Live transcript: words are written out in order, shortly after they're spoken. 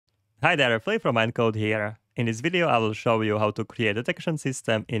Hi there, Philip from Encode here. In this video, I will show you how to create a detection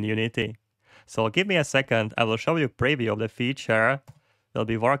system in Unity. So give me a second, I will show you a preview of the feature we'll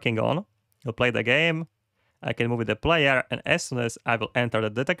be working on. You'll play the game, I can move with the player, and as soon as I will enter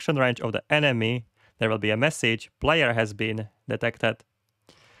the detection range of the enemy, there will be a message, player has been detected.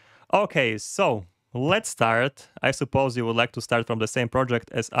 Okay, so let's start. I suppose you would like to start from the same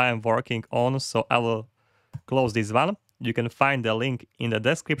project as I am working on, so I will close this one. You can find the link in the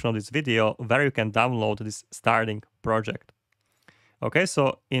description of this video where you can download this starting project. Okay,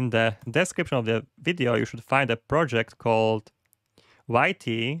 so in the description of the video, you should find a project called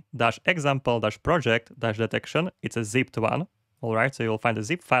yt-example-project-detection. It's a zipped one. All right, so you'll find a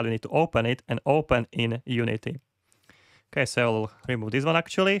zip file. You need to open it and open in Unity. Okay, so I'll remove this one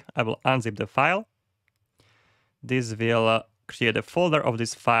actually. I will unzip the file. This will create a folder of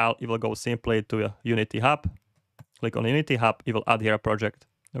this file. You will go simply to Unity Hub. Click on Unity Hub, you will add here a project.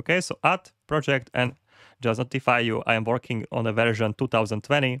 Okay, so add project and just notify you I am working on a version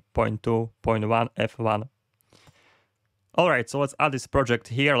 2020.2.1 F1. All right, so let's add this project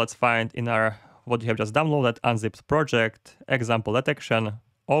here. Let's find in our what you have just downloaded, unzipped project, example detection,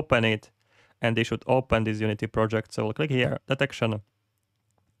 open it, and they should open this Unity project. So we'll click here, detection,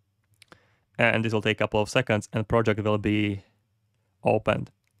 and this will take a couple of seconds and project will be opened.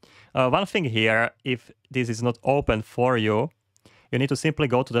 One thing here, if this is not open for you, you need to simply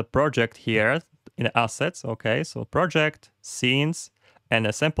go to the project here in assets. Okay, so project, scenes, and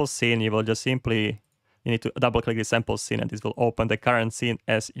a sample scene. You will just simply, you need to double click the sample scene and this will open the current scene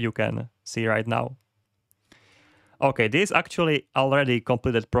as you can see right now. Okay, this is actually already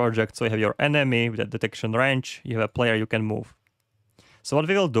completed project. So you have your enemy with a detection range, you have a player you can move. So what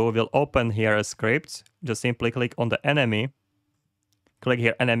we will do, we'll open here a script. Just simply click on the enemy. Click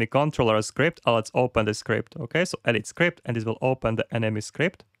here, enemy controller script. Let's open the script. Okay, so edit script, and this will open the enemy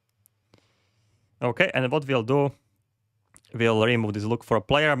script. Okay, and what we'll do, we'll remove this look for a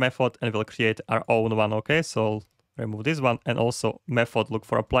player method and we'll create our own one. Okay, so remove this one and also method look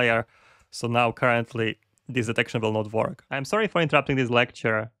for a player. So now currently this detection will not work. I'm sorry for interrupting this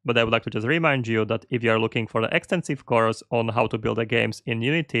lecture, but I would like to just remind you that if you are looking for the extensive course on how to build the games in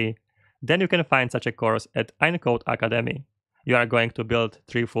Unity, then you can find such a course at Encode Academy. You are going to build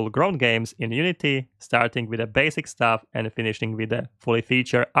 3 full-grown games in Unity, starting with the basic stuff and finishing with a fully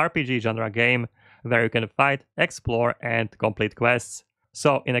featured RPG genre game where you can fight, explore, and complete quests.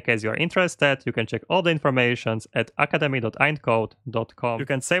 So, in case you are interested, you can check all the information at academy.encode.com. You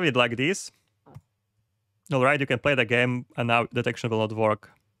can save it like this. Alright, you can play the game and now detection will not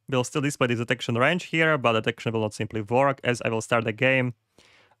work. We'll still display this detection range here, but detection will not simply work. As I will start the game,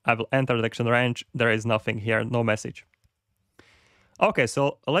 I will enter the detection range, there is nothing here, no message. Okay,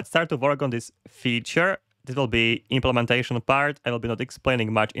 so let's start to work on this feature. This will be implementation part. I will be not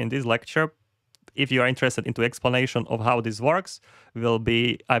explaining much in this lecture. If you are interested into explanation of how this works, I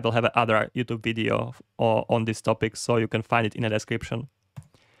will have another YouTube video on this topic, so you can find it in the description.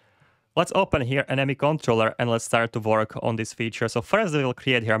 Let's open here enemy controller and let's start to work on this feature. So first we will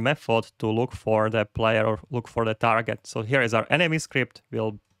create here a method to look for the player or look for the target. So here is our enemy script.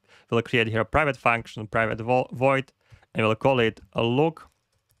 We'll create here a private function, private void, and we'll call it a look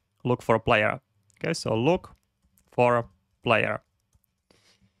for a player. Okay, so look for player.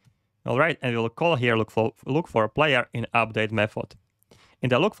 All right, and we'll call here look for a player in update method. In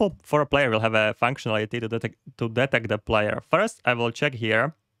the look for a player, we'll have a functionality to detect the player. First, I will check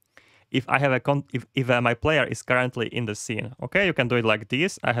here if I have if my player is currently in the scene. Okay, you can do it like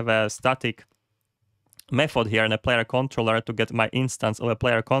this. I have a static method here in a player controller to get my instance of a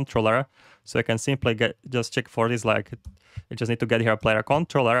player controller. So I can simply just check for this, like I just need to get here a player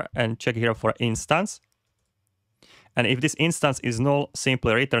controller and check here for instance. And if this instance is null,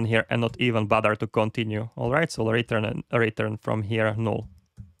 simply return here and not even bother to continue. All right, so return from here null.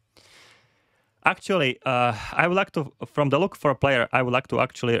 Actually, I would like to, from the look for a player, I would like to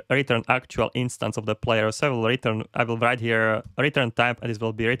actually return actual instance of the player. So I will write here return type, and this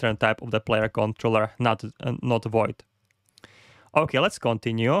will be return type of the player controller, not void. Okay, let's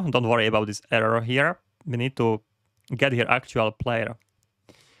continue. Don't worry about this error here. We need to get here actual player.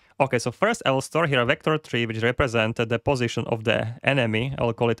 Okay, so first I will store here a vector tree which represents the position of the enemy. I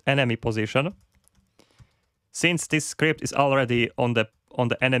will call it enemy position. Since this script is already on the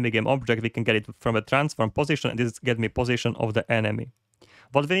enemy game object, we can get it from a transform position, and this get me position of the enemy.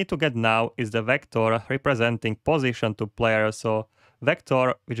 What we need to get now is the vector representing position to player. So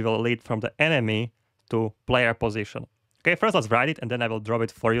vector which will lead from the enemy to player position. Okay, first let's write it and then I will draw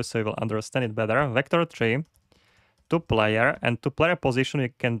it for you so you will understand it better. Vector 3 to player, and to player position you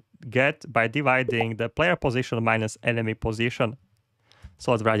can get by dividing the player position minus enemy position. So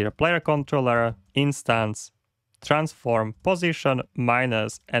let's write here player controller instance transform position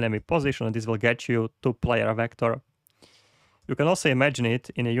minus enemy position, and this will get you to player vector. You can also imagine it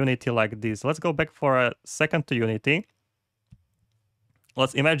in a Unity like this. Let's go back for a second to Unity.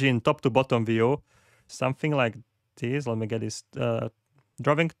 Let's imagine top to bottom view, something like this. Let me get this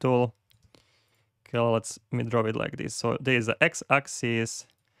drawing tool. Okay, let me draw it like this. So there is the x-axis,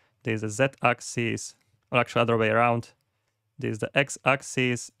 there is the z-axis, or actually other way around. There is the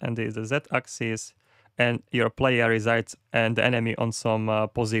x-axis and there is the z-axis, and your player resides and the enemy on some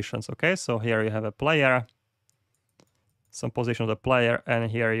positions. Okay, so here you have a player, some position of the player,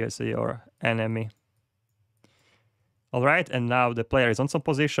 and here you see your enemy. All right, and now the player is on some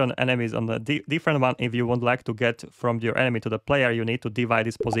position, enemy is on the different one. If you would like to get from your enemy to the player, you need to divide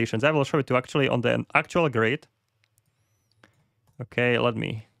these positions. I will show it to you actually on the actual grid. Okay, let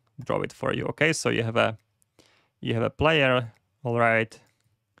me draw it for you. Okay, so you have a player, all right.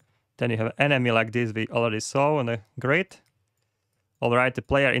 Then you have an enemy like this we already saw on the grid. All right, the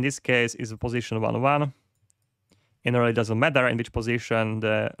player in this case is position 1, 1. It really doesn't matter in which position,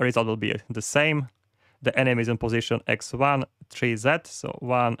 the result will be the same. The enemy is in position x1, 3z, so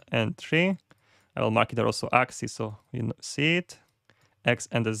 1 and 3. I will mark it also axis so you see it, x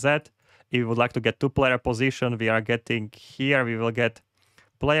and the z. If you would like to get two player position, we are getting here, we will get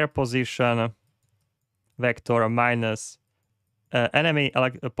player position vector minus enemy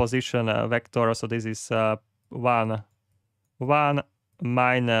position vector. So this is 1, 1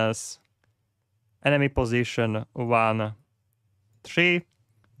 minus enemy position 1, 3.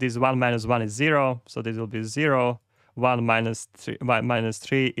 This 1 minus 1 is 0, so this will be 0. 1 minus 3, minus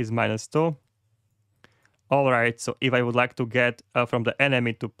 3 is minus 2. All right, so if I would like to get from the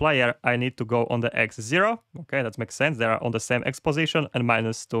enemy to player, I need to go on the x0. Okay, that makes sense. They are on the same x position and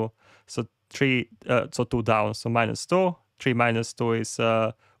minus 2. So 3, so 2 down, so minus 2. 3 minus 2 is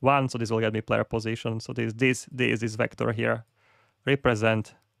 1, so this will get me player position. So this vector here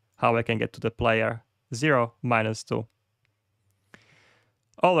represent how I can get to the player 0, minus 2.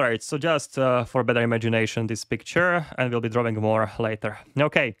 All right, so just for better imagination, this picture, and we'll be drawing more later.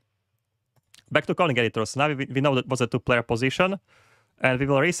 Okay, back to coding editor. So now we know that was a two-player position, and we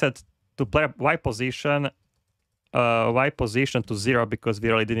will reset to player y position to 0 because we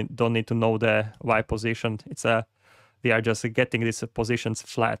really don't need to know the y position. We are just getting these positions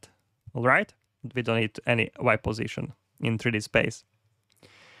flat. All right, we don't need any y position in 3D space.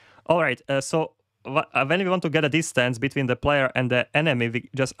 All right, so when we want to get a distance between the player and the enemy, we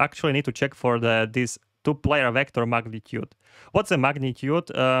just actually need to check for this two-player vector magnitude. What's the magnitude?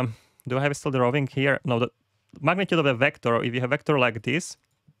 Do I have still the drawing here? No, the magnitude of the vector, if you have a vector like this,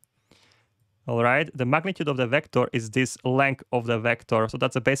 all right, the magnitude of the vector is this length of the vector. So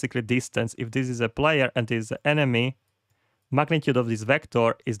that's basically distance. If this is a player and this is an enemy, magnitude of this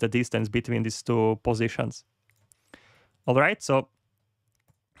vector is the distance between these two positions. All right, so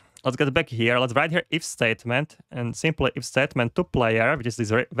let's get back here. Let's write here if statement, and simply if statement to player, which is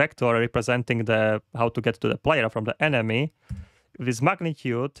this vector representing how to get to the player from the enemy. This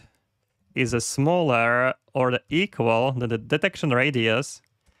magnitude is a smaller or the equal than the detection radius.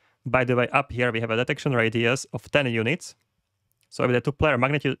 By the way, up here we have a detection radius of 10 units. So if the two-player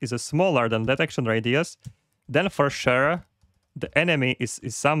magnitude is smaller than detection radius, then for sure the enemy is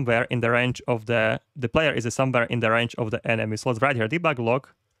somewhere in the range of the player is somewhere in the range of the enemy. So let's write here debug log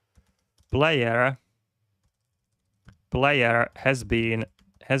player has been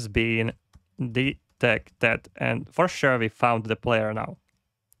detected, and for sure we found the player now.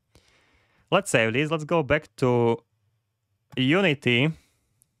 Let's save this. Let's go back to Unity.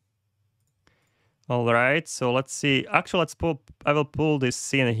 All right, so let's see. Actually, I will pull this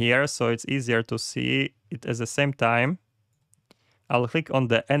scene here so it's easier to see it at the same time. I'll click on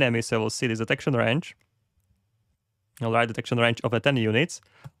the enemy so we'll see this detection range. All right, detection range of 10 units.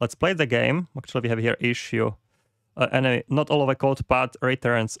 Let's play the game. Actually, we have here issue. Enemy, not all of the code path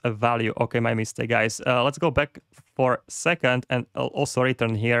returns a value. Okay, my mistake, guys. Let's go back for a second and I'll also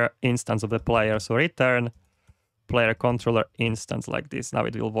return here instance of the player. So return player controller instance like this. Now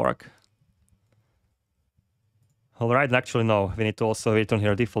it will work. All right, actually, no. We need to also return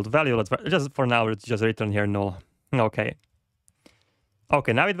here default value. Let's just for now, let's just return here null. Okay.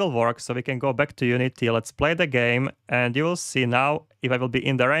 Okay, now it will work, so we can go back to Unity. Let's play the game, and you will see now, if I will be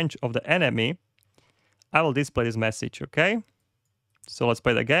in the range of the enemy, I will display this message, okay? So let's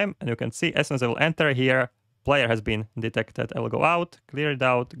play the game, and you can see as soon as I will enter here, player has been detected. I will go out, clear it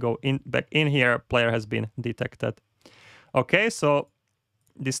out, go in back in here, player has been detected. Okay, so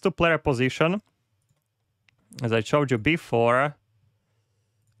this two-player position, as I showed you before,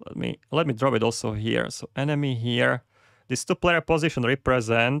 let me draw it also here. So enemy here. this two-player position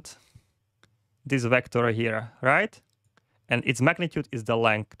represent this vector here, right? And its magnitude is the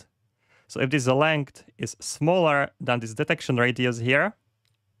length. So if this length is smaller than this detection radius here,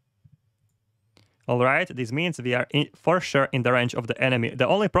 all right, this means we are for sure in the range of the enemy. The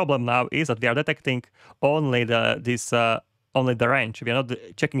only problem now is that we are detecting only only the range. We are not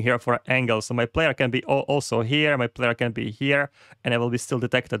checking here for angle. So my player can be also here, my player can be here, and I will be still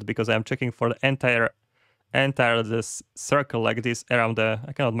detected because I am checking for the entire this circle like this around the,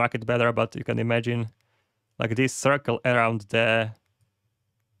 I cannot mark it better, but you can imagine like this circle around the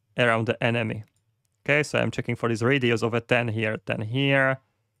enemy. Okay, so I'm checking for this radius of a 10 here, 10 here,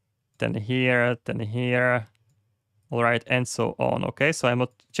 10 here, 10 here, all right, and so on. Okay, so I'm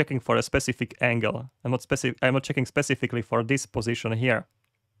not checking for a specific angle. I'm not checking specifically for this position here.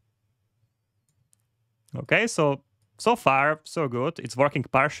 Okay, so far so good. It's working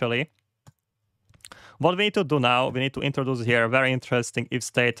partially. What we need to do now, we need to introduce here a very interesting if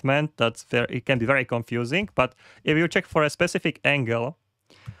statement it can be very confusing, but if you check for a specific angle,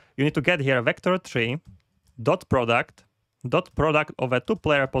 you need to get here a vector 3 dot product of a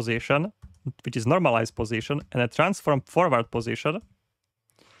two-player position, which is normalized position, and a transform forward position,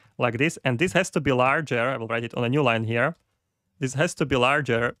 like this. And this has to be larger, I will write it on a new line here. This has to be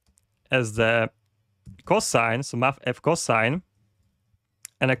larger as the cosine, so math f cosine,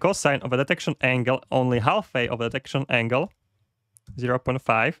 and a cosine of a detection angle, only halfway of the detection angle,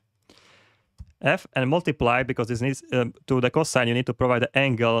 0.5, f, and multiply, because this needs to the cosine, you need to provide the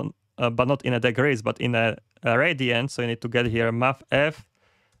angle, but not in a degrees, but in a radian. So you need to get here math f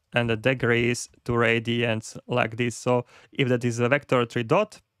and the degrees to radians like this. So if that is a vector 3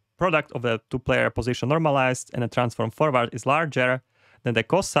 dot product of the two-player position normalized and a transform forward is larger than the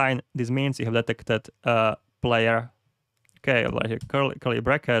cosine, this means you have detected a player. Okay, I'll write here curly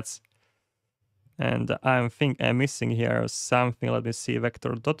brackets. And I'm missing here something. Let me see,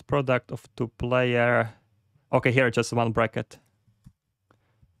 vector dot product of two-player. Okay, here just one bracket.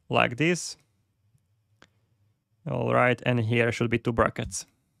 Like this. All right, and here should be two brackets.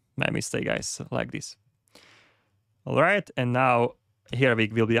 My mistake, guys, like this. All right, and now here we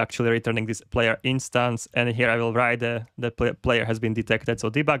will be actually returning this player instance, and here I will write the player has been detected, so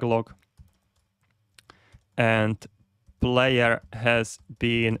debug log. And player has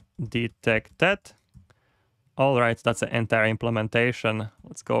been detected. All right, that's the entire implementation.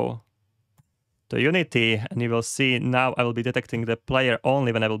 Let's go to Unity, and you will see now I will be detecting the player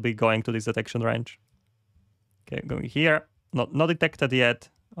only when I will be going to this detection range. Okay, going here, not detected yet.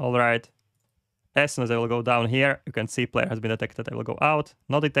 All right. As soon as I will go down here, you can see player has been detected. I will go out,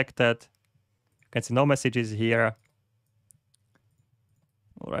 not detected. You can see no messages here.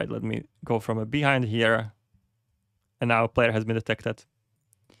 All right, let me go from behind here. And now player has been detected.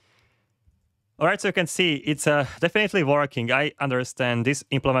 All right, so you can see it's definitely working. I understand this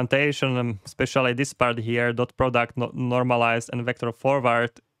implementation, especially this part here, dot product normalized and vector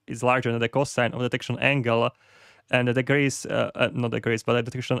forward is larger than the cosine of detection angle, and the degrees, not degrees, but the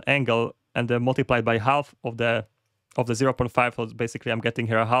detection angle, and multiplied by half of the 0.5. So basically, I'm getting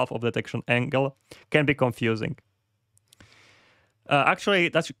here a half of the detection angle. Can be confusing. Actually,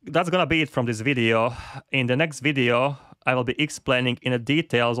 that's gonna be it from this video. In the next video, I will be explaining in the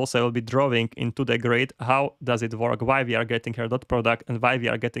details. Also, I will be drawing into the grid how does it work, why we are getting here dot product, and why we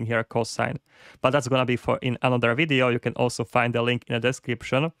are getting here cosine. But that's gonna be for in another video. You can also find the link in the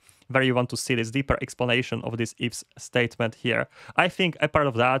description where you want to see this deeper explanation of this if statement here. I think apart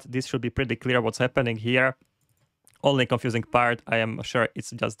of that, this should be pretty clear what's happening here. Only confusing part, I am sure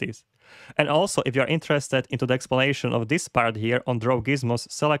it's just this. And also, if you're interested into the explanation of this part here on draw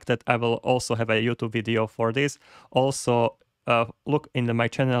gizmos selected, I will also have a YouTube video for this. Also, look in my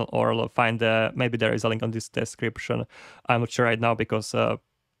channel or find maybe there is a link on this description. I'm not sure right now because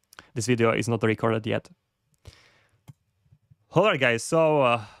this video is not recorded yet. Alright guys,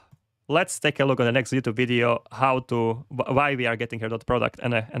 so let's take a look at the next YouTube video, why we are getting here dot product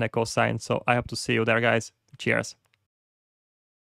and a cosine. So I hope to see you there, guys. Cheers.